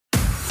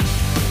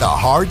The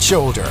Hard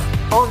Shoulder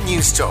on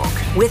News Talk.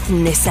 With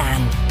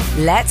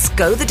Nissan. Let's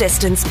go the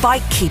distance by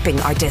keeping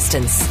our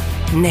distance.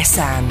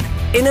 Nissan.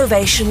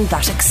 Innovation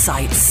that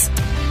excites.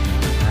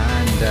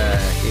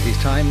 And it is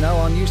time now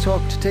on News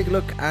Talk to take a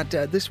look at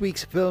this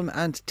week's film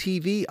and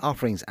TV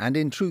offerings. And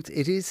in truth,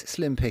 it is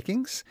slim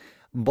pickings.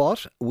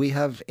 But we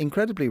have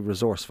incredibly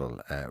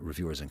resourceful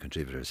reviewers and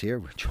contributors here.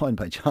 We're joined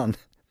by John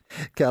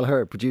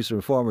Kelleher, producer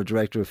and former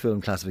director of film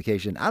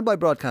classification, and by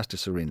broadcaster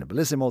Serena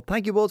Bellissimo.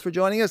 Thank you both for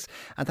joining us,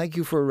 and thank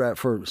you for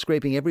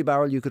scraping every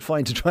barrel you could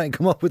find to try and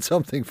come up with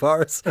something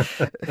for us.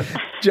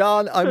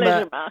 John,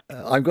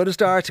 I'm going to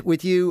start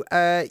with you.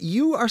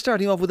 You are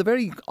starting off with a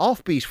very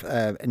offbeat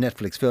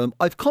Netflix film.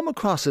 I've come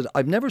across it,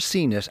 I've never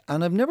seen it,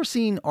 and I've never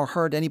seen or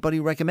heard anybody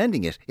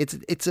recommending it.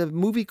 It's a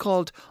movie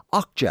called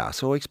Okja,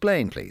 so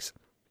explain, please.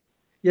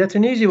 Yeah, it's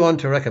an easy one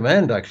to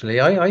recommend, actually.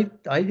 I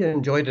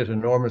enjoyed it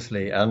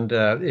enormously, and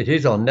it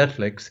is on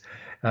Netflix.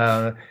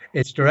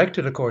 It's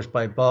directed, of course,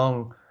 by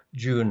Bong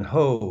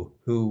Joon-ho,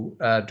 who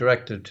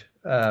directed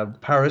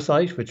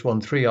Parasite, which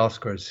won 3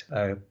 Oscars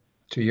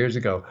 2 years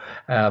ago,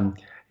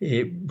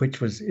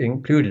 which was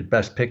included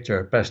Best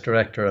Picture, Best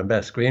Director, and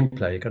Best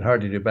Screenplay. You can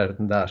hardly do better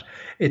than that.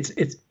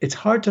 It's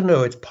hard to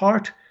know. It's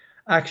part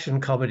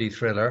action comedy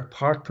thriller,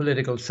 part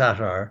political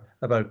satire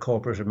about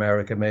corporate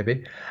America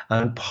maybe,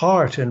 and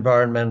part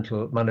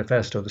environmental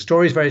manifesto. The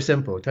story is very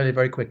simple. I'll tell you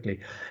very quickly.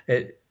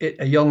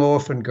 A young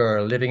orphan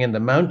girl living in the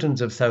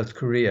mountains of South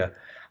Korea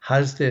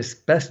has this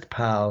best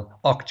pal,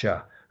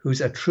 Okja,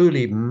 who's a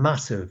truly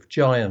massive,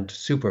 giant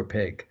super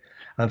pig.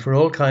 And for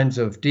all kinds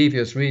of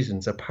devious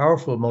reasons, a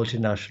powerful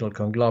multinational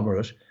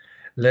conglomerate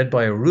led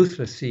by a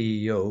ruthless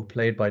CEO,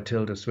 played by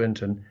Tilda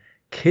Swinton,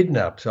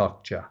 kidnaps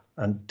Okja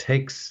and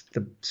takes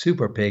the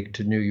super pig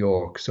to New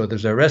York. So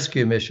there's a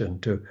rescue mission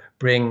to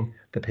bring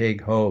the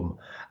pig home.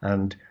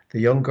 And the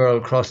young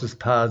girl crosses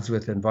paths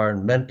with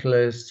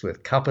environmentalists,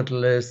 with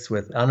capitalists,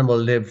 with animal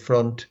live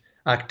front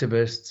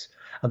activists.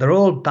 And they're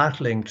all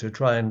battling to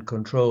try and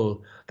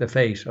control the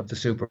fate of the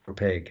super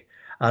pig.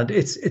 And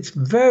it's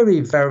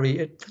very,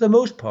 very, for the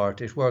most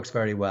part, it works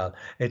very well.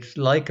 It's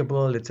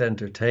likable, it's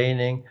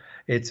entertaining,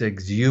 it's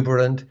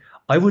exuberant.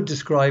 I would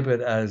describe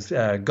it as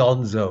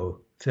gonzo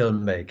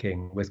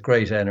filmmaking with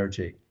great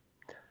energy.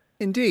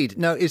 Indeed.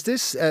 Now, is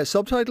this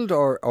subtitled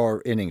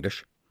or in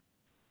English?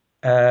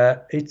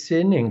 It's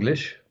in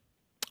English.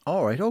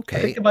 All right, okay.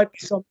 I think there might be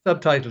some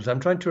subtitles. I'm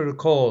trying to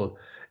recall.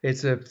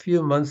 It's a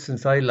few months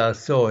since I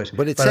last saw it.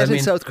 But it's set in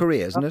South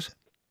Korea, isn't it?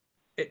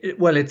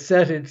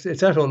 It's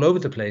set all over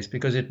the place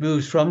because it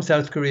moves from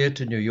South Korea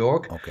to New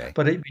York. Okay.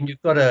 But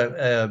you've got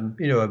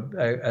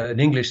an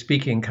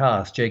English-speaking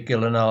cast: Jake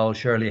Gyllenhaal,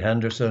 Shirley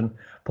Henderson,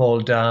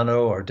 Paul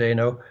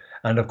Dano,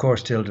 and of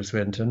course Tilda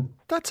Swinton.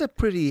 That's a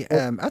pretty good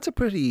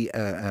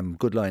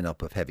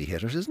lineup of heavy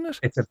hitters, isn't it?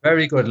 It's a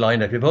very good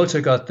lineup. You've also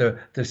got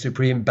the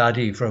supreme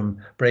baddie from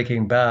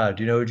Breaking Bad.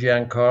 You know,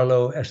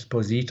 Giancarlo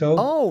Esposito.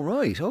 Oh,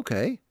 right.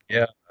 Okay.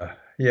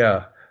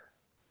 Yeah.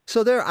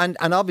 So there, and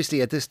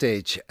obviously at this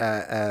stage,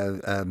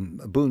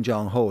 Bong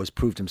Joon-ho has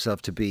proved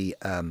himself to be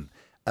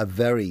a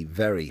very,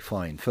 very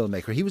fine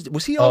filmmaker.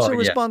 Was he also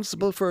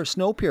responsible for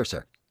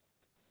Snowpiercer?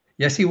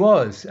 Yes, he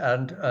was,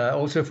 and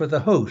also for The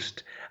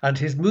Host. And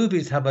his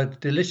movies have a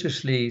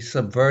deliciously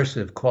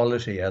subversive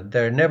quality, and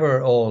they're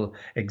never all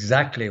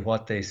exactly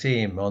what they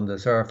seem on the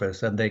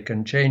surface, and they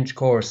can change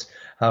course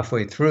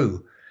halfway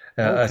through,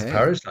 as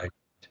Parasite.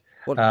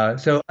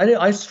 So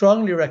I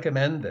strongly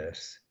recommend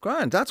this.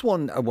 Grand. That's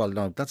one.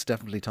 That's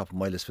definitely top of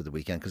my list for the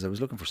weekend because I was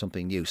looking for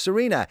something new.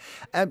 Serena,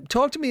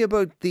 talk to me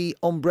about the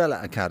Umbrella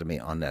Academy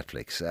on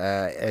Netflix.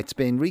 It's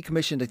been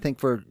recommissioned, I think,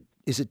 for...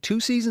 Is it 2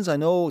 seasons? I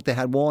know they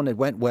had 1, it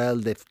went well.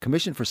 They've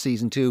commissioned for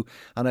season 2,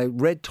 and I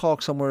read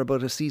talk somewhere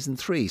about a season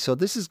 3. So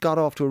this has got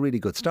off to a really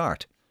good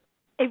start.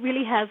 It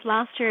really has.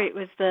 Last year it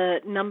was the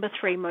number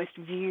 3 most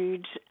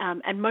viewed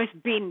and most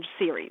binged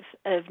series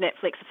of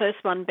Netflix. The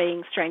first one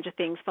being Stranger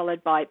Things,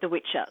 followed by The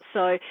Witcher.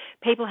 So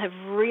people have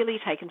really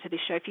taken to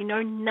this show. If you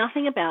know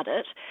nothing about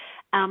it,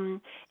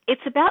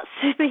 it's about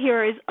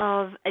superheroes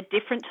of a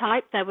different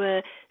type. They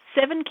were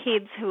 7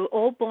 kids who were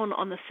all born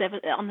on the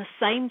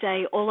same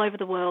day all over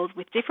the world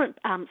with different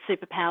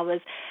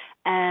superpowers.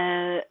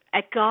 A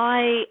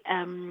guy,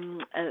 a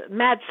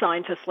mad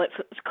scientist, let's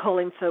call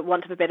him for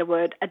want of a better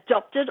word,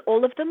 adopted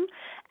all of them,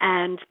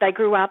 and they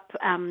grew up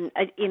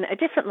in a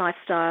different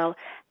lifestyle.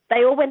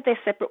 They all went their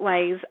separate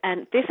ways,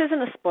 and this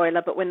isn't a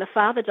spoiler, but when the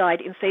father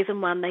died in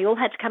season 1, they all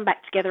had to come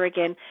back together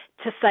again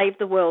to save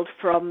the world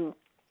from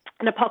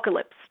an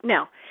apocalypse.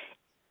 Now,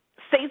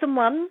 season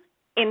 1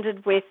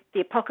 ended with the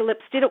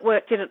apocalypse. Did it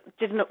work?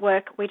 Didn't it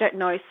work? We don't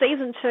know.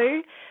 Season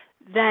 2,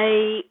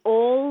 they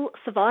all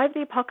survived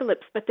the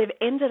apocalypse, but they've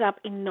ended up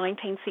in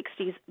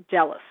 1960s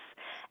Dallas.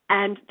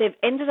 And they've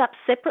ended up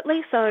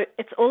separately, so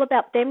it's all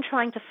about them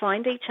trying to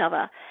find each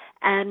other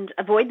and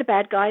avoid the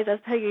bad guys as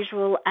per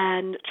usual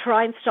and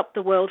try and stop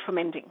the world from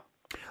ending.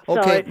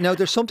 Okay, now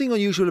there's something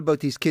unusual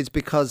about these kids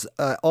because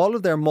all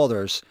of their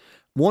mothers,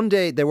 one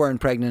day they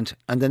weren't pregnant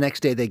and the next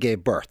day they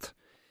gave birth.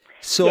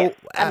 So, yes,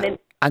 and then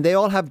And they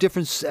all have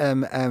different.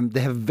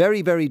 They have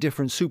very, very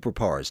different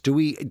superpowers.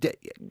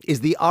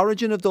 Is the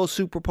origin of those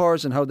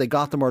superpowers and how they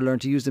got them or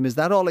learned to use them, is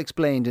that all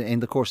explained in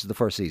the course of the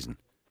first season?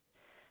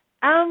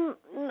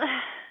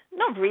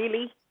 Not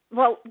really.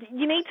 Well,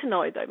 you need to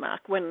know though,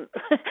 Mark. When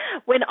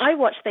I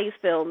watch these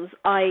films,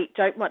 I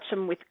don't watch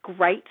them with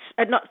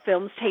not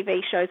films,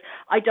 TV shows.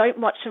 I don't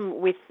watch them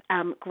with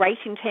great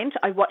intent.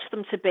 I watch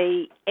them to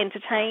be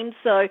entertained.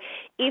 So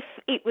if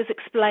it was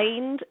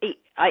explained, it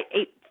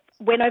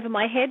went over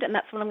my head, and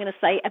that's what I'm going to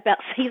say about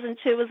season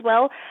 2 as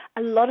well.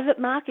 A lot of it,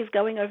 Mark, is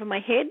going over my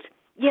head.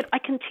 Yet I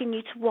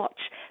continue to watch.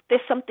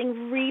 There's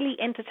something really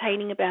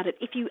entertaining about it.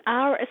 If you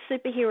are a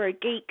superhero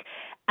geek,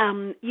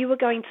 you are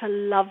going to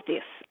love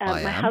this.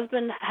 My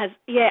husband has,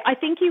 I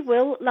think you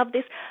will love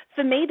this.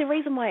 For me, the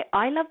reason why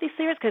I love this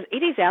series, because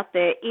it is out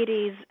there, it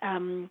is,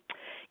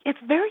 it's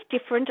very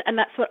different, and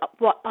that's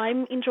what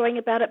I'm enjoying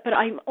about it. But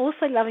I'm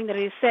also loving that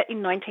it is set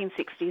in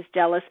 1960s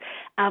Dallas.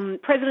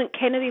 President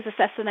Kennedy's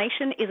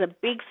assassination is a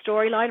big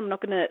storyline. I'm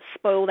not going to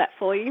spoil that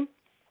for you.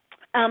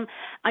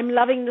 I'm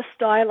loving the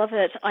style of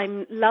it.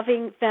 I'm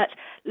loving that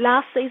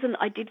last season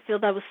I did feel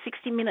there were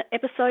 60-minute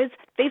episodes.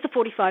 These are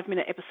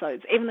 45-minute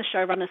episodes. Even the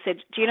showrunner said,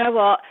 do you know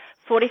what?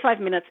 45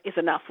 minutes is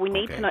enough. We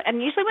need to know.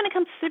 And usually when it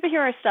comes to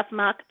superhero stuff,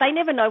 Mark, they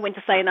never know when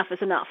to say enough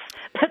is enough.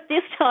 But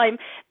this time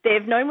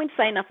they've known when to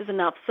say enough is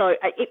enough. So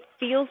it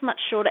feels much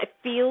shorter. It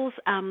feels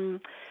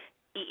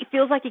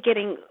like you're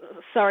getting,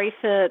 sorry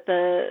for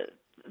the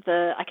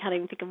I can't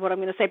even think of what I'm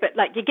going to say, but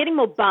like you're getting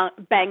more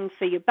bang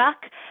for your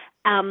buck.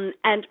 And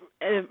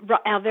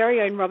our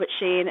very own Robert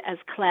Sheehan as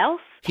Klaus.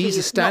 He's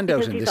a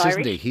standout in this, Irish,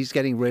 isn't he? He's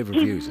getting rave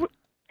reviews.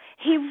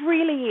 He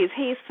really is.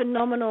 He is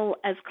phenomenal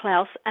as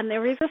Klaus. And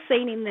there is a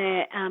scene in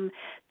there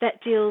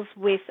that deals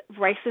with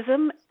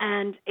racism,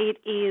 and it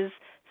is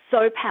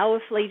so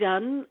powerfully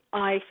done.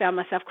 I found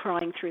myself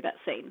crying through that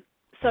scene.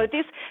 So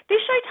this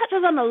show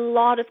touches on a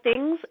lot of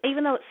things.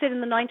 Even though it's set in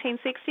the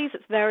 1960s,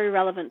 it's very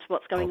relevant to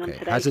what's going on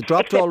today. Has it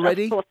dropped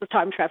already? Of course, the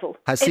time travel.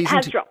 It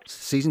has dropped.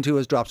 Season 2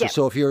 has dropped. Yeah.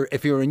 So if you're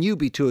a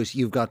newbie to us,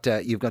 you've got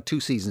 2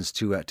 seasons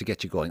to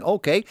get you going.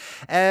 Okay.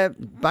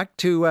 Back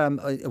to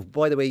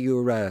by the way,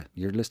 you're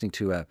listening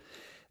to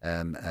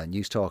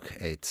News Talk.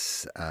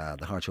 It's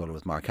The Hard Shoulder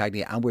with Mark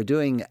Hagney, and we're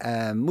doing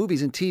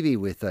movies and TV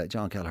with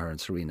John Kelleher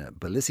and Serena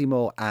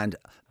Bellissimo, and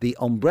The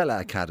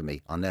Umbrella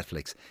Academy on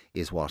Netflix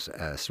is what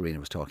Serena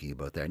was talking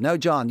about there. Now,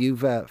 John,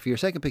 you've for your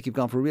second pick, you've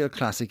gone for a real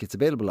classic. It's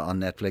available on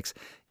Netflix.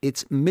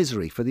 It's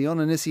Misery for the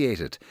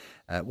uninitiated.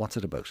 What's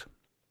it about?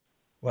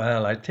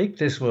 Well, I think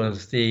this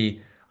was I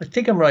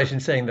think I'm right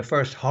in saying the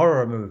first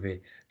horror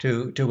movie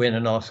to win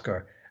an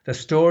Oscar. The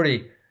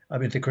story, I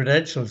mean, the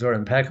credentials are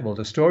impeccable.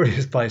 The story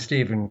is by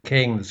Stephen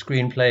King. The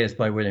screenplay is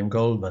by William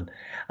Goldman.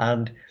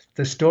 And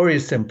the story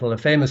is simple. A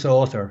famous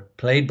author,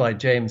 played by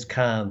James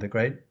Caan, the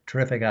great,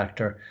 terrific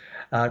actor,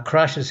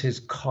 crashes his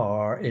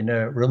car in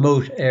a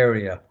remote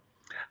area.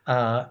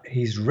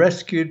 He's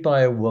rescued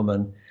by a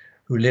woman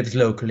who lives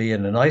locally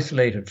in an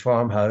isolated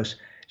farmhouse.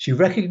 She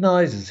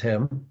recognizes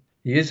him.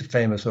 He is a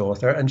famous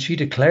author, and she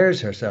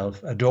declares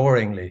herself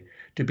adoringly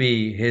to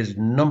be his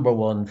number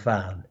one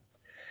fan.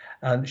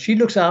 And she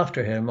looks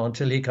after him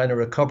until he kind of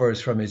recovers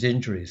from his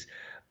injuries.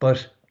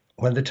 But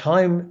when the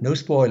time, no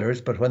spoilers,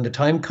 but when the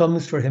time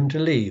comes for him to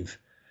leave,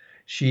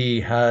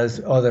 she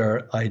has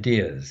other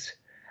ideas.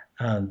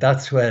 And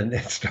that's when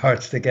it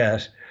starts to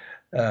get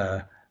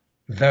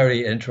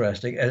very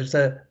interesting. It's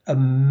a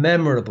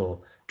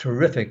memorable,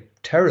 terrific,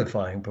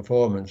 terrifying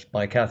performance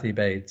by Kathy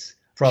Bates.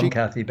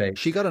 Kathy Bates.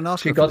 She got an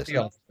Oscar. She got the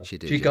Oscar. She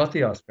did. She got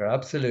the Oscar,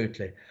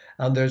 absolutely.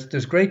 And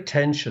there's great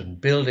tension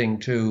building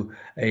to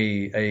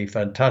a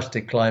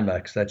fantastic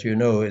climax that you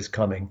know is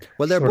coming.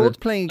 Well, they're both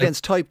playing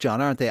against type,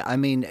 John, aren't they? I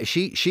mean,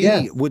 she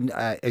wouldn't.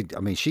 I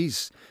mean,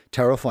 she's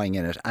terrifying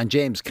in it, and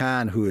James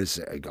Caan, who is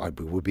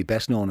would be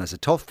best known as a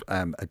tough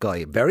a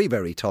guy, very,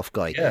 very tough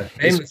guy. Yeah,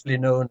 famously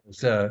known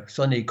as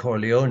Sonny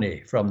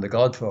Corleone from The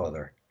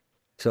Godfather.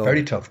 So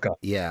very tough guy.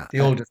 Yeah, the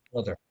oldest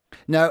brother.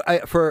 Now,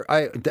 I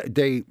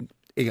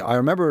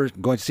remember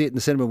going to see it in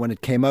the cinema when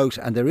it came out,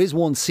 and there is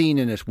one scene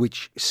in it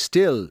which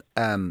still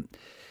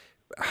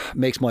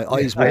makes my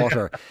eyes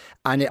water.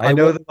 And I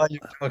know the one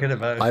you're talking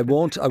about. I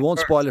won't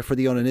spoil it for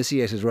the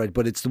uninitiated, right?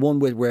 But it's the one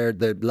where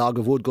the log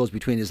of wood goes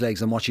between his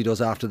legs and what she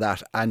does after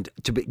that. And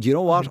you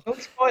know what?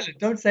 Don't spoil it.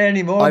 Don't say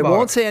any more. I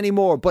won't say any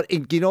more. But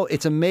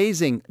it's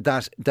amazing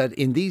that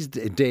in these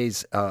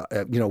days,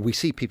 we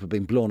see people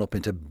being blown up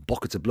into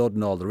buckets of blood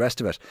and all the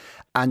rest of it.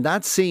 And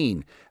that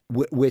scene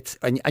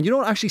and you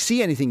don't actually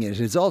see anything in it.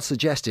 It's all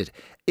suggested.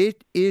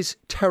 It is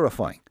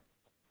terrifying.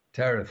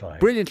 Terrifying.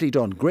 Brilliantly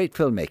done. Great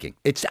filmmaking.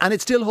 And it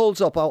still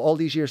holds up all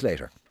these years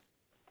later.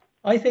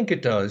 I think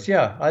it does,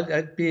 yeah.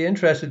 I'd be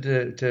interested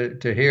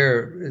to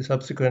hear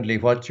subsequently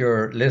what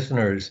your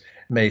listeners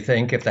may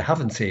think if they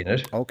haven't seen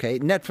it. Okay,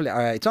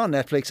 Netflix. It's on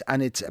Netflix,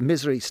 and it's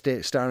Misery,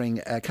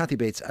 starring Kathy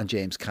Bates and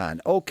James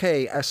Caan.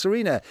 Okay,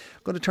 Serena,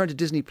 I'm going to turn to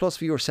Disney Plus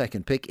for your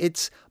second pick.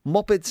 It's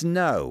Muppets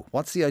Now.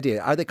 What's the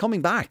idea? Are they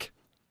coming back?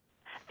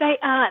 They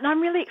are, and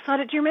I'm really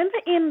excited. Do you remember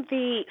in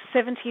the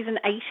 70s and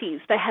 80s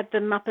they had the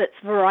Muppets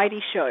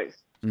variety show?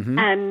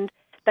 and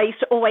they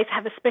used to always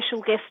have a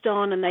special guest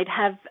on, and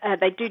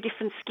they'd do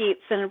different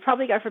skits, and it'd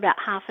probably go for about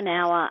half an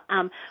hour.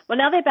 Well,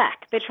 now they're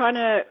back. They're trying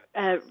to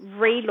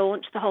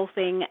relaunch the whole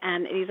thing,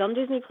 and it is on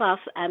Disney Plus.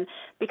 And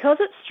because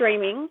it's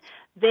streaming,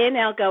 they're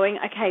now going,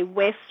 okay,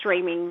 we're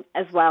streaming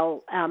as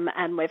well,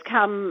 and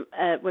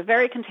we're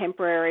very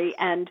contemporary,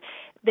 and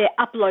they're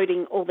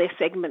uploading all their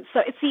segments. So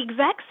it's the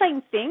exact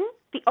same thing.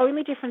 The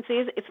only difference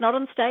is it's not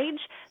on stage.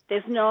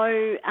 There's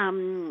no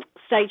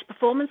stage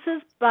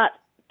performances, but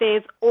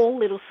there's all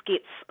little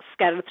skits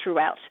scattered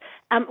throughout.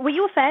 Were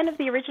you a fan of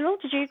the original?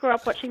 Did you grow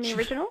up watching the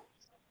original?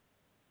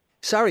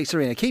 Sorry,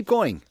 Serena, keep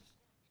going.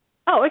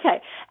 Oh,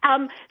 okay.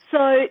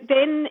 So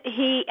then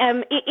he,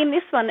 in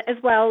this one as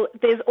well,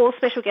 there's all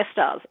special guest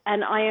stars,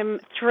 and I am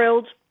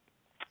thrilled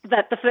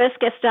that the first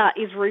guest star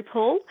is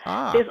RuPaul.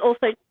 There's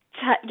also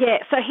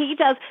so he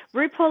does.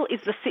 RuPaul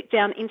is the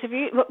sit-down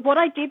interview. What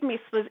I did miss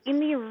was in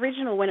the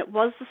original, when it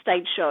was the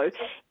stage show,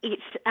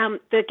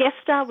 the guest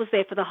star was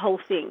there for the whole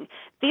thing.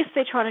 This,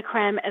 they're trying to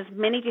cram as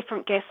many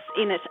different guests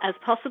in it as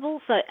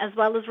possible. So as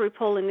well as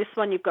RuPaul in this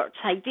one, you've got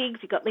Taye Diggs,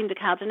 you've got Linda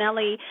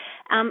Cardinelli.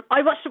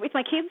 I watched it with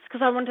my kids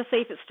because I wanted to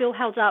see if it still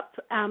held up,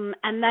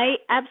 and they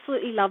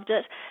absolutely loved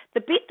it. The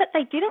bit that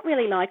they didn't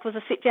really like was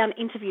a sit-down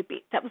interview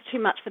bit. That was too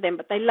much for them,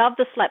 but they love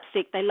the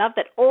slapstick. They love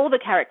that all the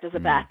characters are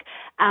back.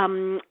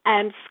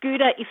 And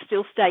Scooter is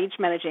still stage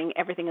managing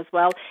everything as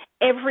well.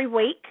 Every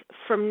week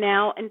from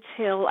now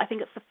until, I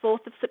think it's the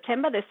 4th of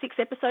September, there's 6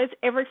 episodes.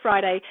 Every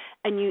Friday,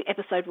 a new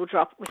episode will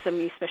drop with some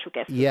new special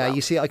guests. Yeah, as well.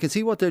 you see, I can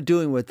see what they're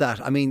doing with that.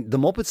 I mean, the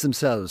Muppets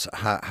themselves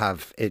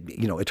have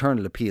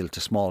eternal appeal to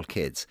small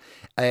kids.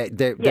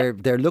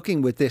 They're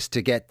looking with this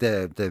to get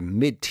the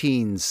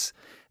mid-teens,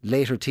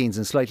 later teens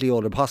and slightly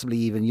older, possibly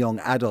even young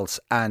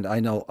adults. And I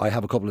know I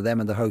have a couple of them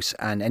in the house,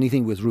 and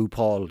anything with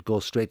RuPaul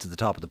goes straight to the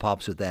top of the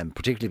pops with them,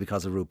 particularly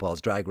because of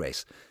RuPaul's Drag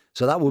Race.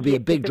 So that would be a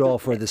big draw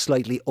for the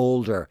slightly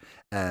older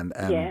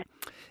teenager.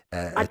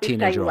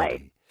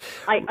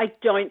 I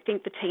don't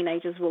think the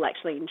teenagers will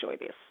actually enjoy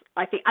this.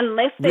 I think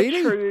unless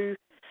they're true.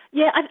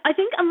 Yeah, I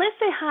think unless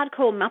they're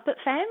hardcore Muppet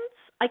fans,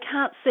 I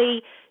can't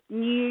see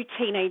new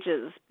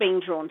teenagers being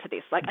drawn to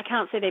this. Like, I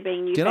can't see there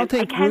being new. Do you not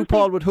think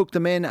RuPaul would hook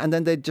them in and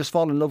then they'd just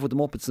fall in love with the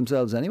Muppets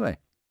themselves anyway?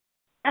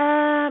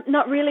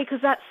 Not really,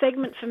 because that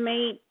segment for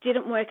me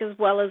didn't work as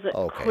well as it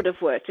could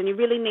have worked, and you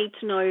really need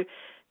to know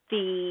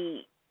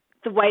the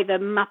way the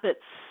Muppets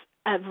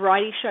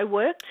variety show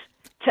worked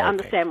to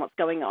understand what's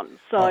going on.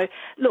 So,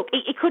 look,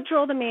 it could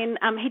draw them in.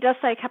 He does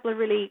say a couple of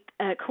really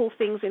cool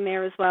things in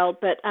there as well.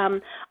 But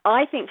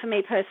I think for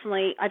me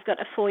personally, I've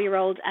got a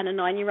 4-year-old and a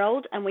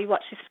 9-year-old, and we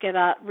watched this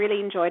together, really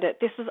enjoyed it.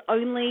 This was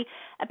only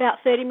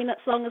about 30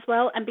 minutes long as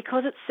well, and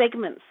because it's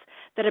segments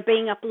that are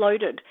being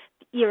uploaded,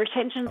 your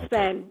attention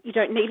span, you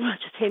don't need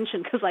much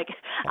attention because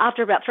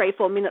after about 3 or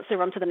 4 minutes,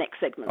 they're on to the next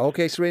segment.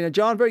 Okay, Serena.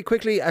 John, very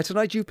quickly,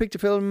 tonight you've picked a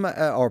film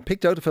or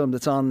picked out a film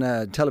that's on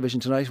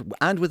television tonight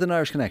and with an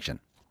Irish connection.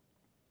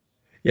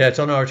 Yeah, it's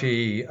on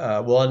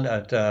RTE1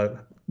 at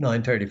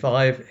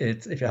 9:35.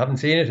 If you haven't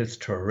seen it, it's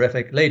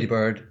terrific. Lady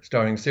Bird,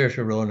 starring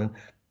Saoirse Ronan.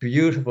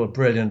 Beautiful,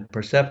 brilliant,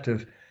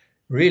 perceptive,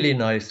 really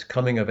nice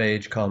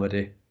coming-of-age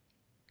comedy.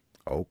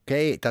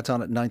 Okay, that's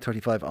on at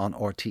 9:35 on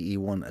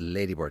RTE1,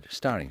 Lady Bird,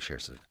 starring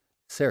Saoirse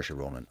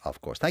Ronan,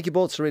 of course. Thank you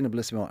both, Serena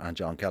Bellissimo and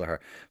John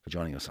Kelleher, for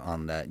joining us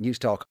on News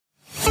Talk.